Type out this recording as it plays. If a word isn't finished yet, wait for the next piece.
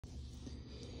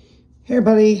Hey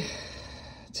everybody,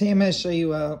 today I'm going to show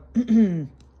you a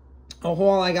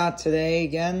haul I got today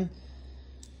again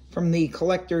from the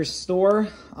collector's store.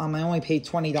 I only paid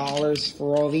 $20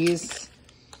 for all these,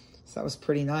 so that was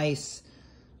pretty nice.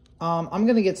 I'm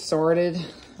going to get started.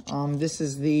 This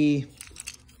is the,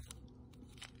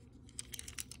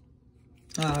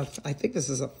 I think this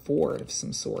is a Ford of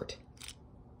some sort.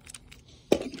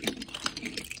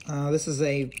 This is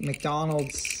a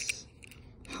McDonald's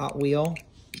Hot Wheel.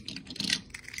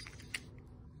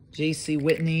 J.C.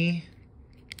 Whitney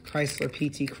Chrysler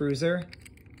PT Cruiser.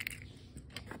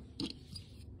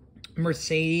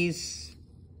 Mercedes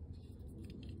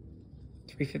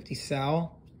 350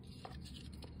 Sal.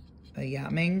 A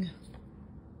Yatming.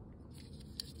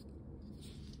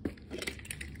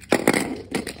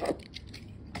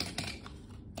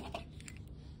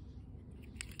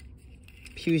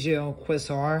 Peugeot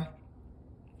Quasar.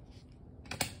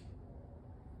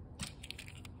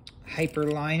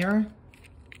 Hyperliner.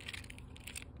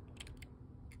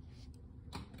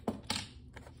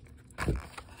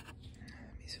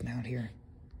 Out here.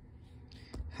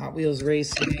 Hot Wheels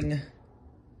Racing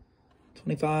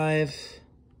 25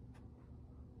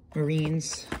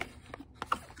 Marines.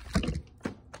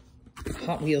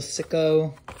 Hot Wheels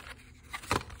Sicko.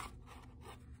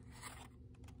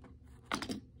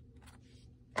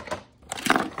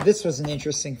 This was an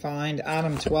interesting find.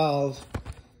 Adam 12.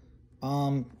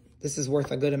 This is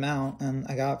worth a good amount, and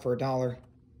I got it for $1.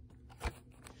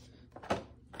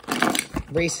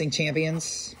 Racing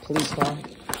Champions police car.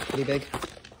 Pretty big.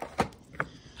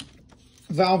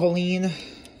 Valvoline,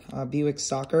 Buick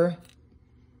Stalker.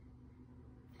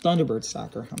 Thunderbird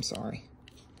Stalker, I'm sorry.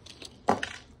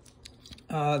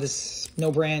 This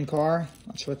no brand car.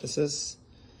 Not sure what this is.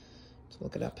 Let's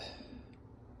look it up.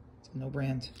 It's a no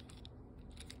brand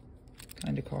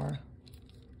kind of car.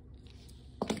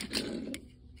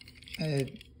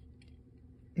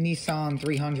 Nissan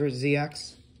 300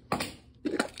 ZX.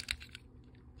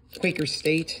 Quaker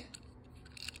State.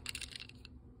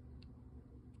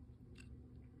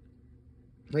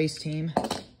 Race Team.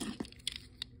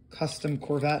 Custom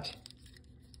Corvette.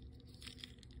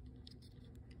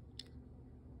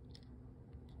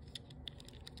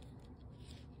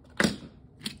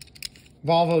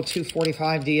 Volvo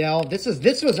 245 DL.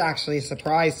 This was actually a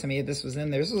surprise to me that this was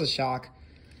in there. This was a shock.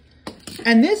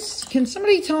 And this, can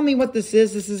somebody tell me what this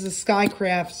is? This is a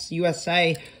Skycrafts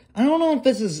USA. I don't know if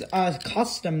this is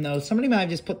custom, though. Somebody might have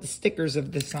just put the stickers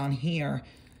of this on here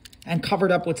and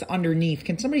covered up what's underneath.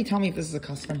 Can somebody tell me if this is a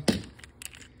custom?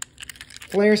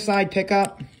 Flare side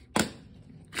pickup.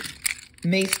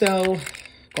 Maisto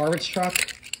garbage truck.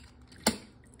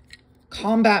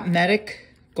 Combat Medic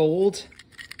gold.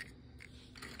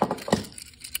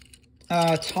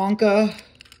 Tonka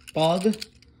Bug.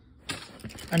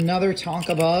 Another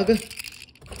Tonka Bug.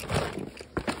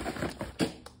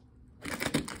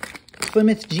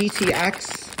 Plymouth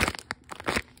GTX.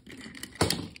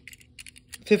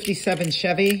 57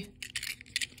 Chevy.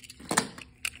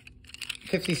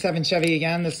 57 Chevy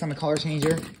again, this time a color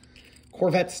changer.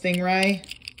 Corvette Stingray.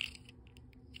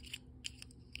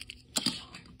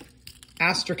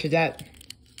 Astra Cadet.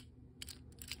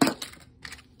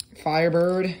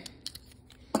 Firebird.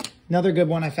 Another good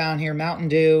one I found here, Mountain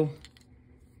Dew.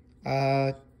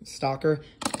 Stalker.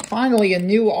 Finally, a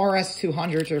new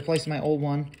RS200 to replace my old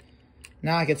one.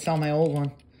 Now I could sell my old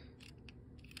one.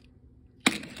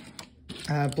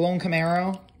 Blown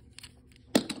Camaro.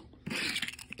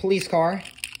 Police car.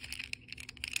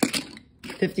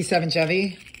 57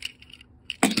 Chevy.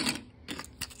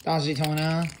 Dodge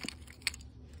Daytona.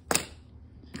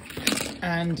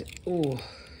 And, ooh,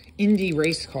 Indy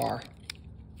race car.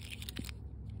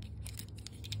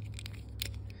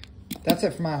 That's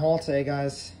it for my haul today,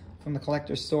 guys, from the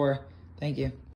collector's store. Thank you.